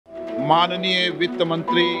माननीय वित्त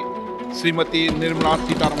मंत्री Shrimati Nirmala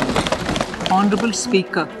Sitharaman ji. Honorable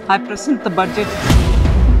Speaker, I present the budget.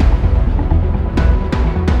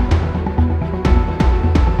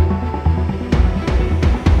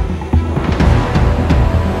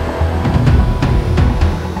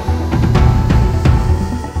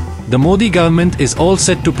 The Modi government is all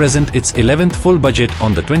set to present its 11th full budget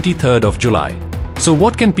on the 23rd of July. So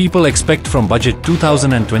what can people expect from Budget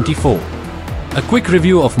 2024? A quick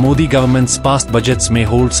review of Modi government's past budgets may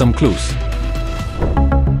hold some clues.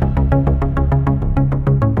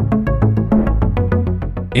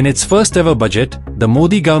 In its first ever budget, the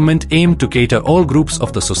Modi government aimed to cater all groups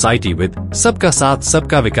of the society with Sabka Saath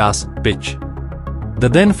Sabka Vikas pitch. The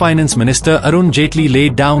then Finance Minister Arun Jaitley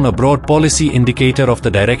laid down a broad policy indicator of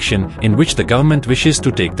the direction in which the government wishes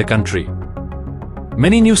to take the country.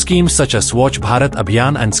 Many new schemes such as Swachh Bharat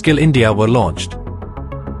Abhiyan and Skill India were launched,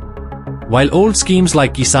 while old schemes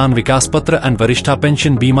like Kisan Vikas Patra and Varishtha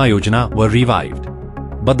Pension Bima Yojana were revived.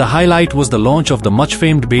 But the highlight was the launch of the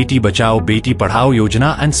much-famed Beti Bachao Beti Padhao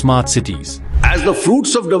Yojana and smart cities. As the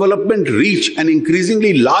fruits of development reach an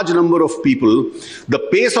increasingly large number of people, the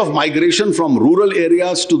pace of migration from rural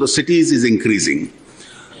areas to the cities is increasing.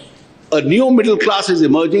 A new middle class is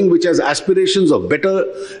emerging which has aspirations of better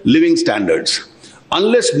living standards.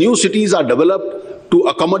 Unless new cities are developed to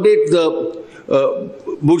accommodate the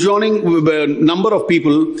burgeoning number of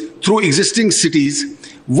people through existing cities,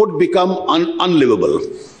 would become unlivable.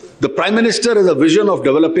 The Prime Minister has a vision of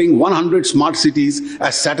developing 100 smart cities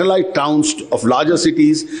as satellite towns of larger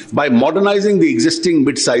cities by modernizing the existing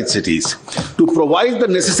mid-sized cities. To provide the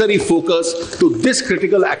necessary focus to this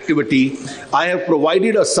critical activity, I have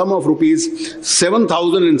provided a sum of rupees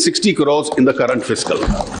 7,060 crores in the current fiscal.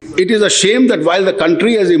 It is a shame that while the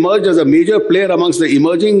country has emerged as a major player amongst the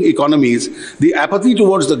emerging economies, the apathy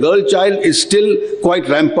towards the girl child is still quite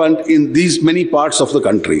rampant in these many parts of the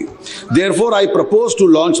country. Therefore, I propose to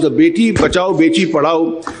launch the Beti Bachao Beti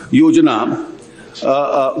Padhao Yojana,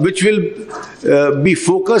 which will be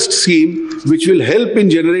focused scheme which will help in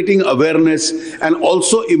generating awareness and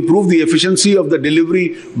also improve the efficiency of the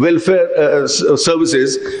delivery welfare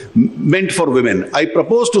services meant for women. I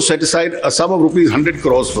propose to set aside a sum of rupees 100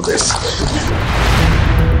 crores for this.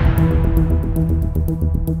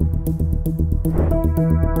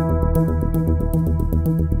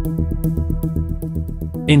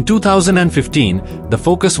 In 2015, the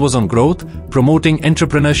focus was on growth, promoting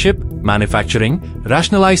entrepreneurship, manufacturing,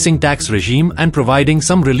 rationalizing tax regime and providing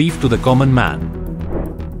some relief to the common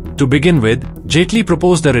man. To begin with, Jaitley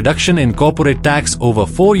proposed a reduction in corporate tax over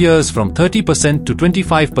 4 years from 30% to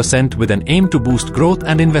 25% with an aim to boost growth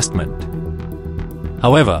and investment.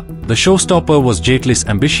 However, the showstopper was Jaitley's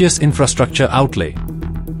ambitious infrastructure outlay.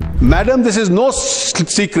 Madam, this is no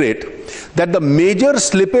secret that the major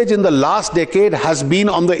slippage in the last decade has been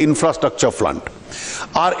on the infrastructure front.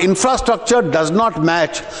 Our infrastructure does not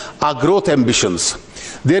match our growth ambitions.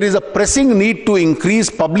 There is a pressing need to increase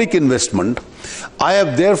public investment. I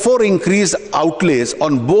have therefore increased outlays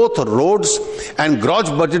on both roads and gross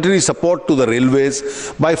budgetary support to the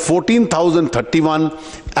railways by 14,031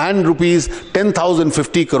 and rupees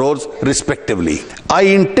 10,050 crores respectively. I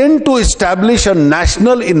intend to establish a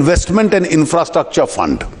national investment and infrastructure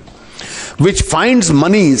fund which finds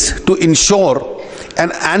monies to ensure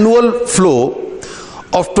an annual flow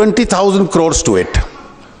of 20,000 crores to it.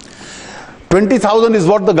 20,000 is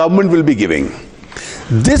what the government will be giving.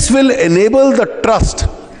 This will enable the trust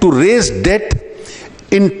to raise debt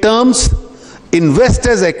in terms invest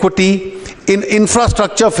as equity in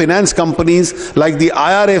infrastructure finance companies like the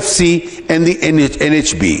IRFC and the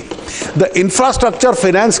NHB. The infrastructure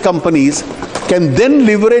finance companies can then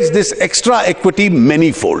leverage this extra equity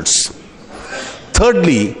many folds.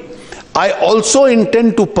 Thirdly, I also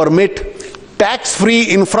intend to permit tax-free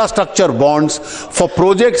infrastructure bonds for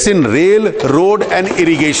projects in rail, road and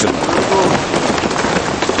irrigation.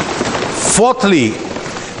 Fourthly,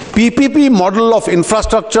 PPP model of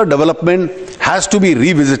infrastructure development has to be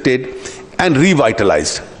revisited and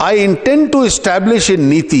revitalized. I intend to establish in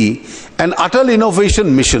NITI an Atal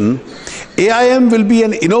Innovation Mission. AIM will be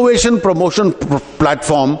an innovation promotion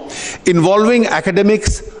platform involving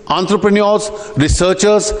academics, entrepreneurs,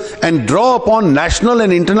 researchers, and draw upon national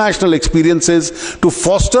and international experiences to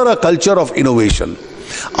foster a culture of innovation,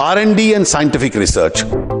 R&D and scientific research.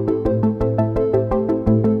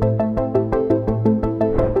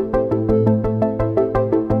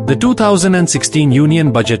 The 2016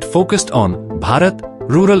 Union Budget focused on Bharat,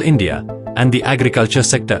 rural India, and the agriculture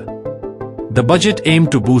sector. The budget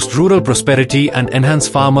aimed to boost rural prosperity and enhance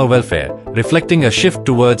farmer welfare, reflecting a shift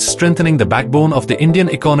towards strengthening the backbone of the Indian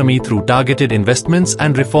economy through targeted investments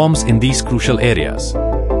and reforms in these crucial areas.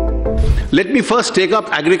 Let me first take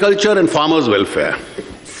up agriculture and farmers' welfare.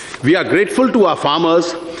 We are grateful to our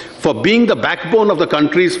farmers for being the backbone of the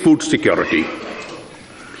country's food security.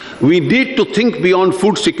 We need to think beyond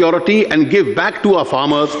food security and give back to our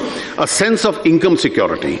farmers a sense of income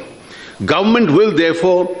security. Government will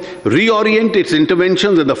therefore reorient its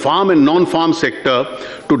interventions in the farm and non-farm sector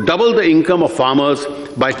to double the income of farmers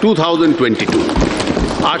by 2022.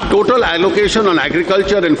 Our total allocation on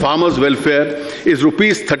agriculture and farmers' welfare is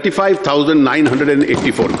rupees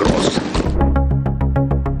 35,984 crores.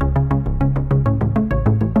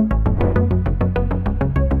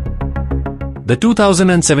 The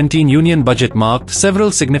 2017 Union Budget marked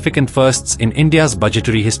several significant firsts in India's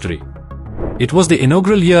budgetary history. It was the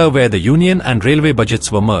inaugural year where the Union and Railway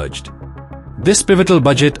budgets were merged. This pivotal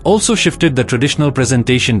budget also shifted the traditional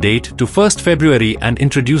presentation date to 1st February and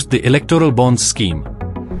introduced the electoral bonds scheme.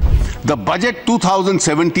 The budget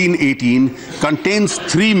 2017-18 contains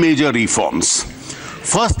three major reforms.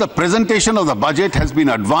 First, the presentation of the budget has been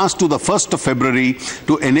advanced to the 1st of February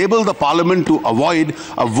to enable the Parliament to avoid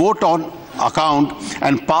a vote on account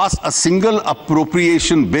and pass a single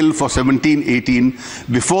appropriation bill for 17-18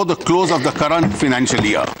 before the close of the current financial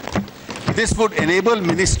year. This would enable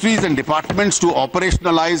ministries and departments to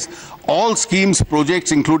operationalize all schemes,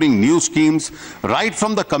 projects, including new schemes, right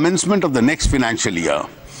from the commencement of the next financial year.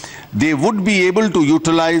 They would be able to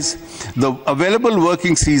utilize the available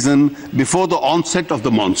working season before the onset of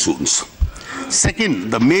the monsoons. Second,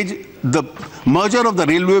 the merger of the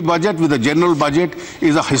railway budget with the general budget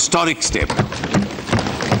is a historic step.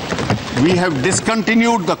 We have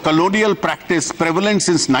discontinued the colonial practice prevalent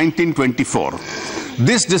since 1924.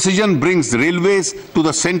 This decision brings railways to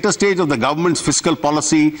the center stage of the government's fiscal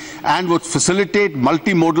policy and would facilitate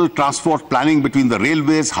multimodal transport planning between the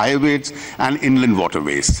railways, highways, and inland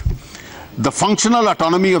waterways. The functional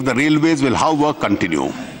autonomy of the railways will, however,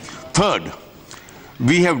 continue. Third,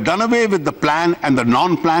 we have done away with the plan and the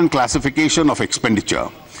non-plan classification of expenditure.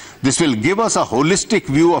 This will give us a holistic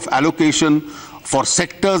view of allocation for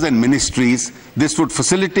sectors and ministries. This would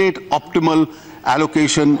facilitate optimal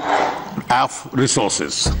allocation of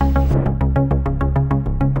resources.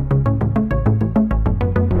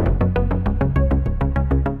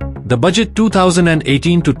 The budget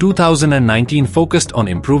 2018 to 2019 focused on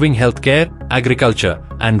improving healthcare, agriculture,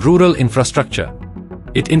 and rural infrastructure.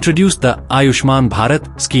 It introduced the Ayushman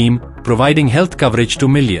Bharat scheme, providing health coverage to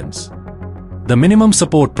millions. The minimum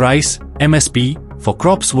support price, MSP, for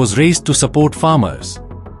crops was raised to support farmers.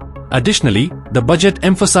 Additionally, the budget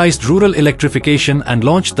emphasized rural electrification and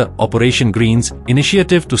launched the Operation Greens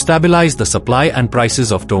initiative to stabilize the supply and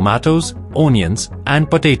prices of tomatoes, onions, and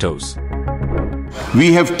potatoes.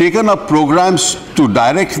 We have taken up programs to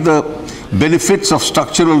direct the benefits of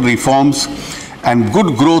structural reforms and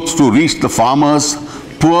good growth to reach the farmers,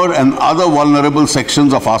 poor and other vulnerable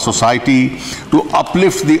sections of our society to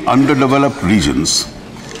uplift the underdeveloped regions.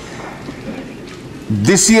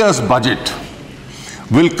 This year's budget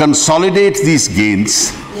will consolidate these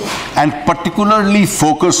gains and particularly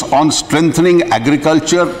focus on strengthening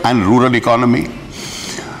agriculture and rural economy,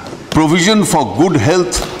 provision for good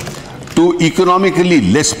health to economically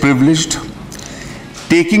less privileged,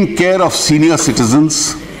 taking care of senior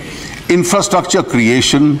citizens, infrastructure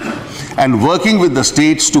creation, and working with the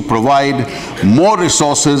states to provide more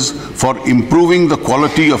resources for improving the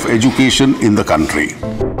quality of education in the country.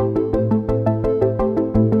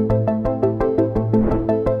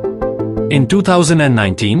 In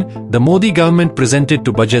 2019, the Modi government presented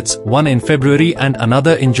two budgets, one in February and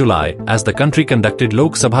another in July, as the country conducted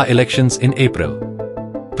Lok Sabha elections in April.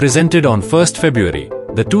 Presented on 1st February,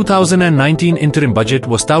 the 2019 interim budget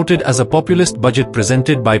was touted as a populist budget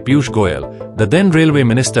presented by Piyush Goyal, the then railway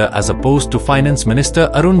minister, as opposed to Finance Minister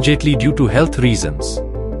Arun Jaitley due to health reasons.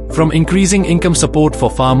 From increasing income support for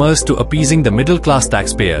farmers to appeasing the middle-class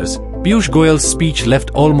taxpayers, Piyush Goyal's speech left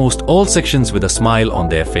almost all sections with a smile on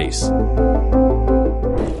their face.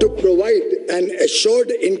 To provide an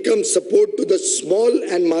assured income support to the small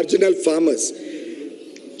and marginal farmers,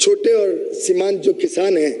 छोटे और सीमांत जो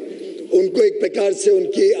किसान हैं, उनको एक प्रकार से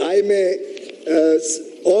उनकी आय में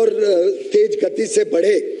और तेज गति से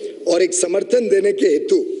बढ़े और एक समर्थन देने के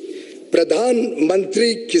हेतु प्रधानमंत्री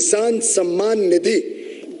किसान सम्मान निधि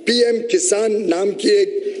पीएम किसान नाम की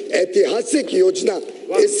एक ऐतिहासिक योजना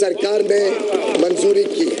इस सरकार ने मंजूरी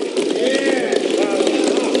की है।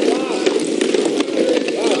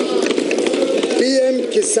 पीएम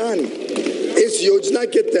किसान इस योजना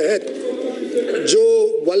के तहत जो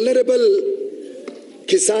वल्नरेबल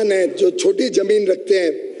किसान हैं जो छोटी जमीन रखते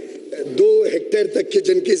हैं, 2 हेक्टेयर तक की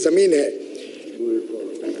जिनकी जमीन है,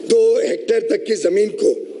 2 हेक्टेयर तक की जमीन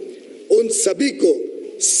को, उन सभी को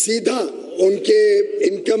सीधा उनके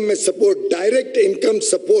इनकम में सपोर्ट, डायरेक्ट इनकम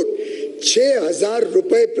सपोर्ट 6,000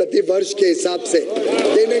 रुपए प्रति वर्ष के हिसाब से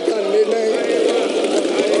देने का निर्णय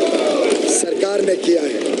सरकार ने किया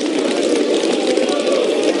है।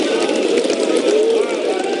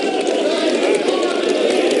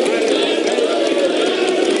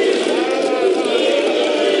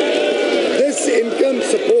 This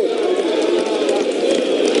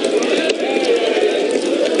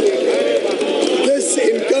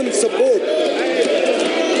income support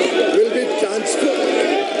will be transferred.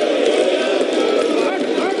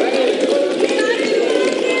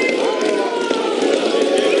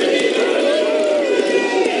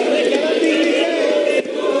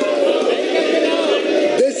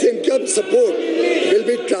 Support will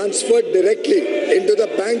be transferred directly into the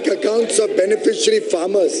bank accounts of beneficiary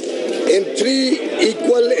farmers in 3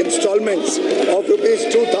 equal installments of rupees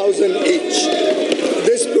 2,000 each.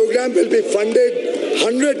 This program will be funded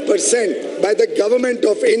 100% by the Government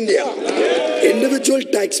of India. Individual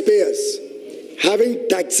taxpayers having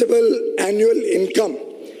taxable annual income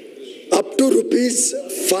up to rupees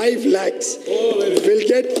 5 lakhs will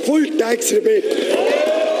get full tax rebate.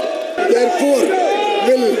 Therefore,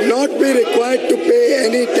 will not be required to pay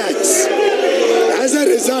any tax. As a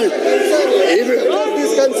result,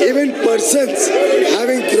 even persons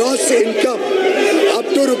having gross income up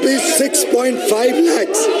to rupees 6.5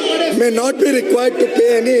 lakhs may not be required to pay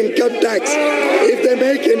any income tax if they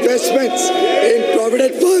make investments in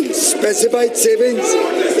provident funds, specified savings,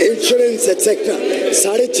 insurance, etc.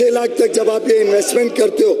 6.5 lakh तक जब आप ये investment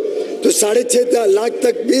करते हो तो 6.5 लाख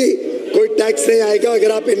तक भी कोई टैक्स नहीं आएगा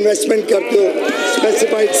अगर आप इन्वेस्टमेंट करते हो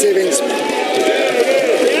स्पेसिफाइड सेविंग्स में।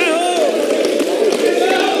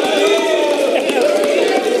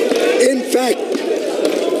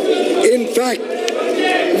 In fact,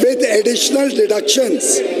 with additional deductions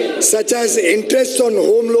such as interest on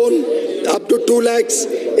home loan up to 2 lakhs,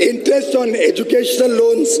 interest on educational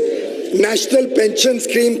loans, national pension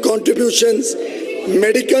scheme contributions,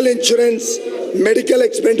 medical insurance, medical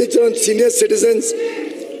expenditure on senior citizens,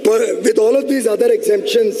 with all of these other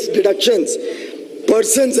exemptions, deductions,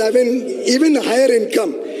 persons having even higher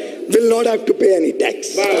income will not have to pay any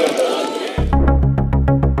tax.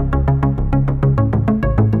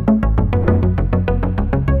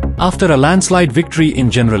 After a landslide victory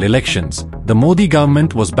in general elections, the Modi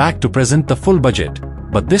government was back to present the full budget,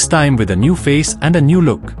 but this time with a new face and a new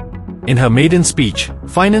look. In her maiden speech,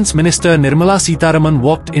 Finance Minister Nirmala Sitharaman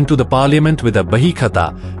walked into the parliament with a Bahi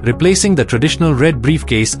Khata, replacing the traditional red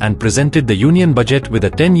briefcase, and presented the union budget with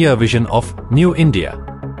a 10-year vision of New India.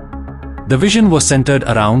 The vision was centered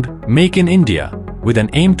around Make in India, with an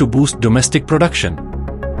aim to boost domestic production.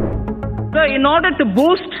 So in order to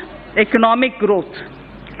boost economic growth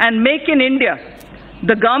and Make in India,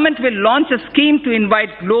 the government will launch a scheme to invite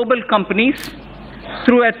global companies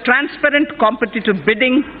through a transparent competitive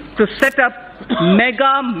bidding to set up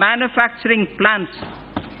mega manufacturing plants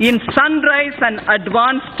in sunrise and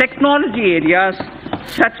advanced technology areas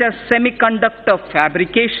such as semiconductor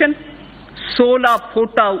fabrication, solar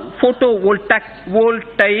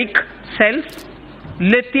photovoltaic cells,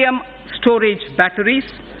 lithium storage batteries,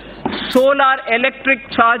 solar electric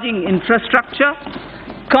charging infrastructure,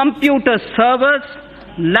 computer servers,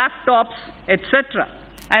 laptops, etc.,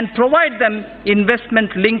 and provide them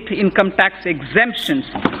investment-linked income tax exemptions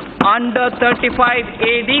under 35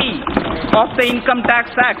 AD of the Income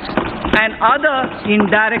Tax Act and other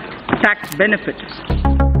indirect tax benefits.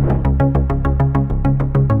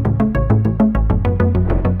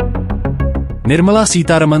 Nirmala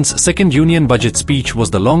Sitharaman's second union budget speech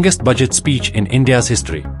was the longest budget speech in India's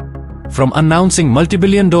history. From announcing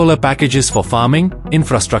multi-billion-dollar packages for farming,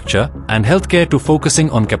 infrastructure, and healthcare to focusing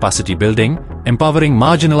on capacity building, empowering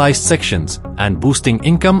marginalized sections, and boosting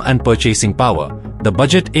income and purchasing power, the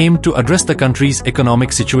budget aimed to address the country's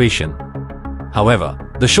economic situation. However,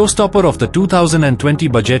 the showstopper of the 2020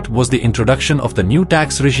 budget was the introduction of the new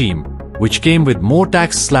tax regime, which came with more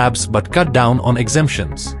tax slabs but cut down on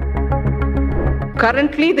exemptions.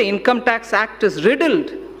 Currently, the Income Tax Act is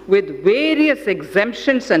riddled with various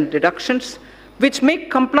exemptions and deductions which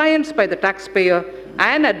make compliance by the taxpayer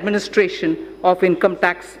and administration of Income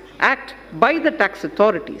Tax Act by the tax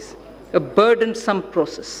authorities a burdensome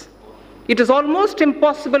process. It is almost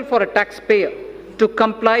impossible for a taxpayer to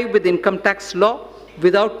comply with income tax law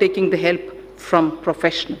without taking the help from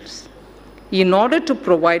professionals. In order to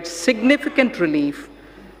provide significant relief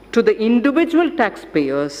to the individual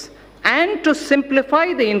taxpayers and to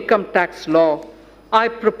simplify the income tax law, I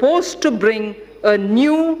propose to bring a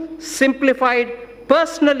new, simplified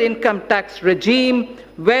personal income tax regime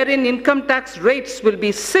wherein income tax rates will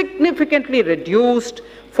be significantly reduced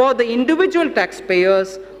for the individual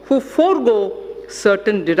taxpayers who forego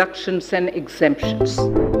certain deductions and exemptions.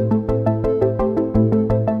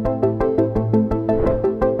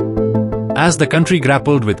 As the country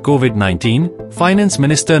grappled with COVID-19, Finance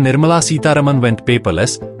Minister Nirmala Sitharaman went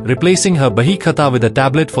paperless, replacing her Bahi Khata with a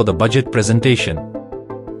tablet for the budget presentation.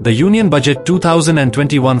 The Union Budget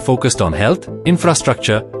 2021 focused on health,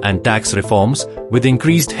 infrastructure, and tax reforms, with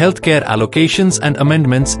increased healthcare allocations and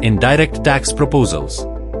amendments in direct tax proposals.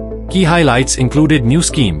 Key highlights included new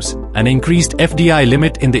schemes, an increased FDI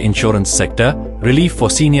limit in the insurance sector, relief for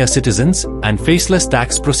senior citizens, and faceless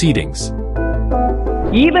tax proceedings.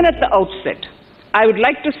 Even at the outset, I would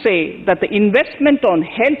like to say that the investment on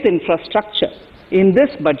health infrastructure in this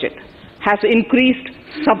budget has increased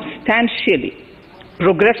substantially.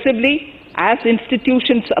 Progressively, as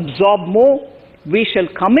institutions absorb more, we shall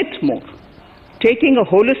commit more. Taking a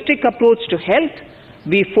holistic approach to health,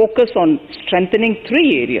 we focus on strengthening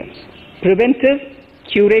three areas: preventive,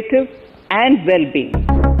 curative, and well-being.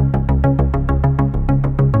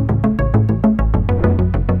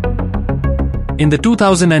 In the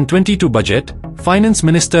 2022 budget, Finance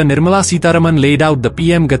Minister Nirmala Sitharaman laid out the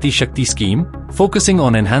PM Gati Shakti scheme, focusing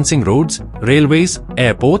on enhancing roads, railways,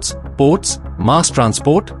 airports, ports, mass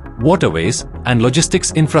transport, waterways, and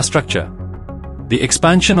logistics infrastructure. The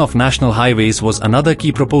expansion of national highways was another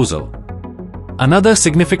key proposal. Another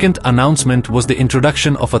significant announcement was the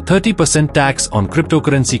introduction of a 30% tax on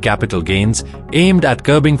cryptocurrency capital gains, aimed at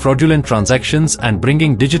curbing fraudulent transactions and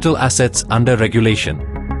bringing digital assets under regulation.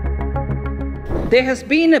 There has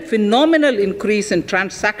been a phenomenal increase in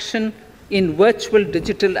transaction in virtual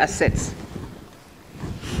digital assets.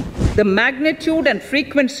 The magnitude and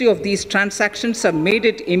frequency of these transactions have made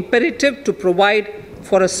it imperative to provide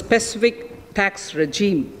for a specific tax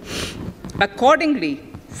regime. Accordingly,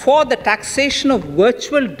 for the taxation of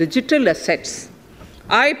virtual digital assets,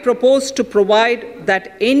 I propose to provide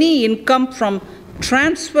that any income from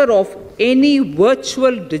transfer of any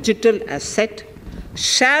virtual digital asset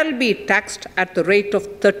shall be taxed at the rate of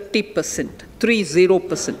 30%,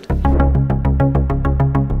 30%.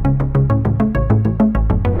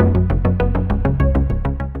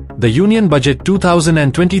 The Union Budget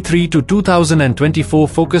 2023 to 2024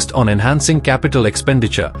 focused on enhancing capital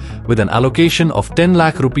expenditure with an allocation of 10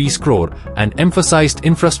 lakh rupees crore and emphasized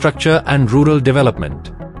infrastructure and rural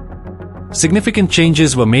development. Significant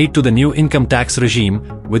changes were made to the new income tax regime,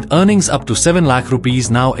 with earnings up to 7 lakh rupees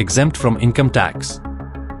now exempt from income tax.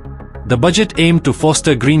 The budget aimed to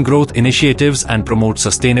foster green growth initiatives and promote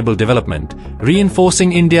sustainable development,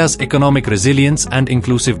 reinforcing India's economic resilience and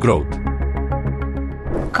inclusive growth.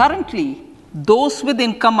 Currently, those with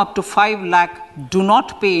income up to 5 lakh do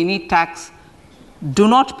not pay any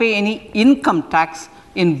income tax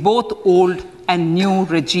in both old and new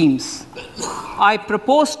regimes. I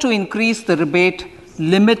propose to increase the rebate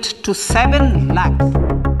limit to 7 lakhs.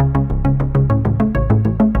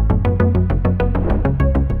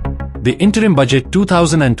 The Interim Budget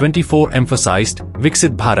 2024 emphasized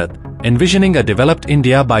Viksit Bharat, envisioning a developed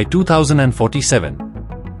India by 2047.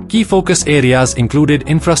 Key focus areas included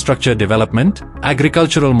infrastructure development,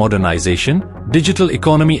 agricultural modernization, digital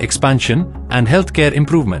economy expansion, and healthcare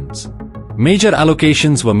improvements. Major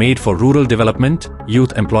allocations were made for rural development,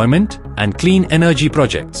 youth employment, and clean energy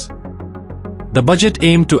projects. The budget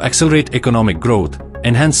aimed to accelerate economic growth,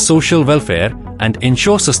 enhance social welfare, and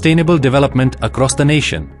ensure sustainable development across the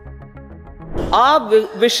nation. Our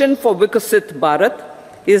vision for Viksit Bharat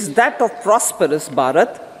is that of prosperous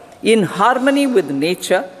Bharat in harmony with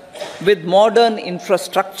nature, with modern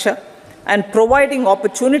infrastructure, and providing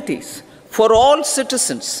opportunities for all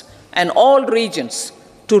citizens and all regions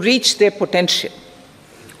to reach their potential.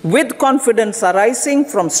 With confidence arising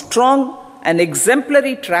from strong and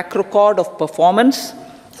exemplary track record of performance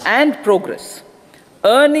and progress,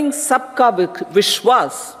 earning Sabka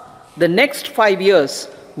Vishwas, the next 5 years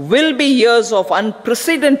will be years of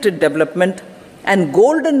unprecedented development and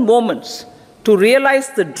golden moments to realize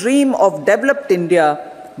the dream of developed India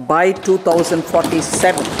by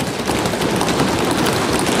 2047.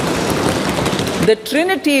 The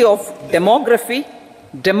trinity of demography,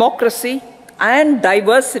 democracy, and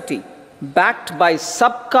diversity, backed by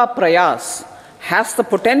Sabka Prayas, has the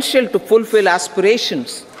potential to fulfill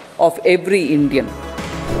aspirations of every Indian.